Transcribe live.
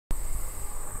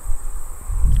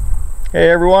Hey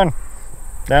everyone,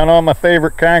 down on my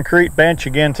favorite concrete bench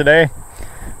again today,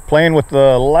 playing with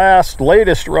the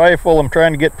latest rifle I'm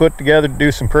trying to get put together to do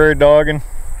some prairie dogging.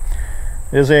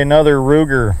 This is another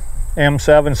Ruger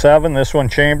M77, this one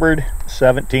chambered,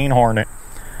 17 Hornet.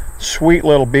 Sweet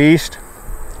little beast.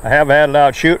 I have had it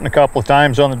out shooting a couple of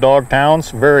times on the dog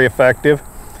towns, very effective.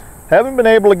 Haven't been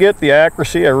able to get the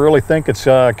accuracy I really think it's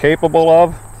capable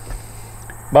of.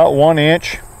 About 1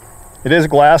 inch. It is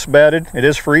glass bedded, it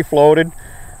is free floated.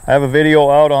 I have a video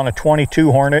out on a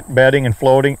 22 Hornet bedding and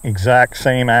floating, exact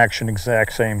same action,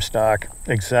 exact same stock,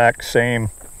 exact same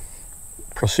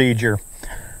procedure.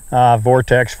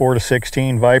 Vortex 4 to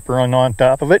 16 Viper on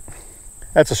top of it.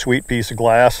 That's a sweet piece of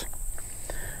glass.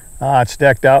 It's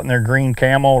decked out in their green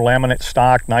camo laminate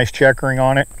stock, nice checkering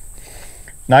on it.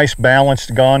 Nice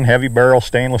balanced gun, heavy barrel,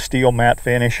 stainless steel matte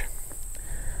finish.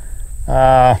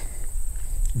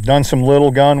 Done some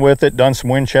little gun with it, done some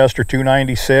Winchester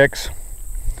 296.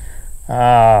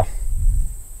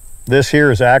 This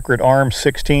here is Accurate Arms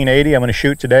 1680 I'm going to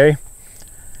shoot today.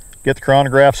 Get the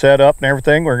chronograph set up and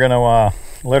everything. We're going to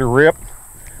let her rip.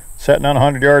 Setting on a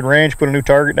 100-yard range, put a new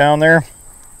target down there.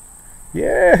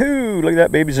 Yahoo! Look at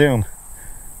that baby zoom.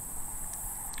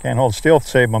 Can't hold still to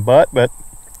save my butt, but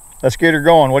let's get her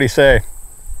going. What do you say?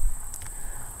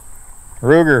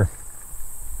 Ruger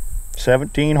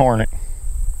 17 Hornet.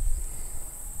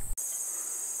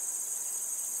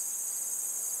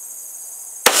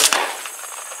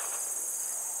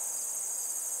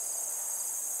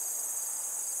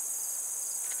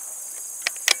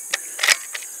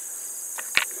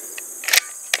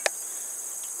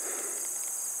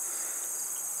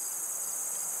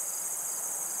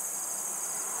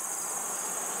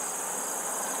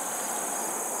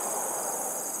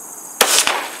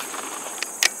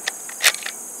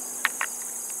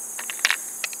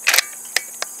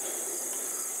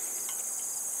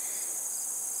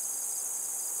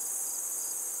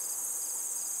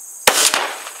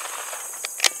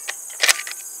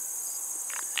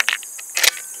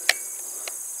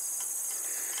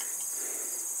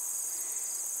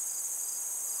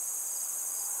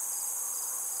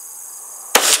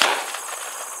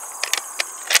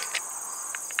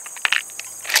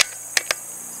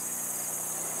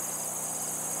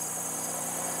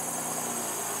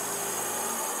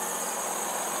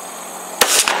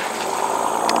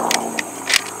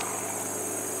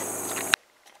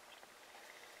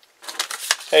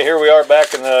 Hey, here we are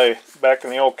back in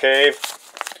the old cave.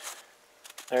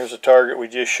 There's a target we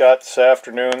just shot this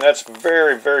afternoon. That's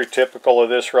very, very typical of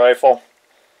this rifle.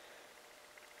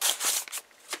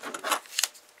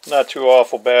 Not too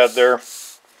awful bad there.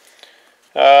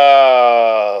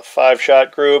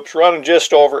 5-shot groups, running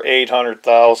just over 800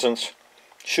 thousandths.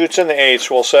 Shoots in the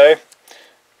 8s, we'll say.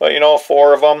 But you know,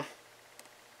 4 of them.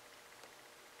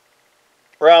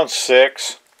 Around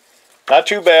 6. Not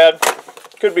too bad.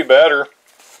 Could be better.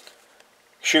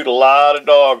 Shoot a lot of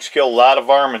dogs, kill a lot of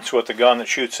varmints with a gun that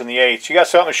shoots in the 8s. You got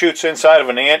something that shoots inside of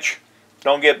an inch,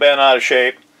 don't get bent out of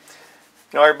shape.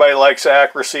 You know, everybody likes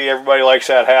accuracy, everybody likes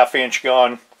that 1/2 inch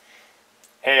gun.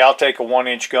 Hey, I'll take a 1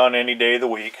 inch gun any day of the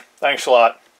week. Thanks a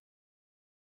lot.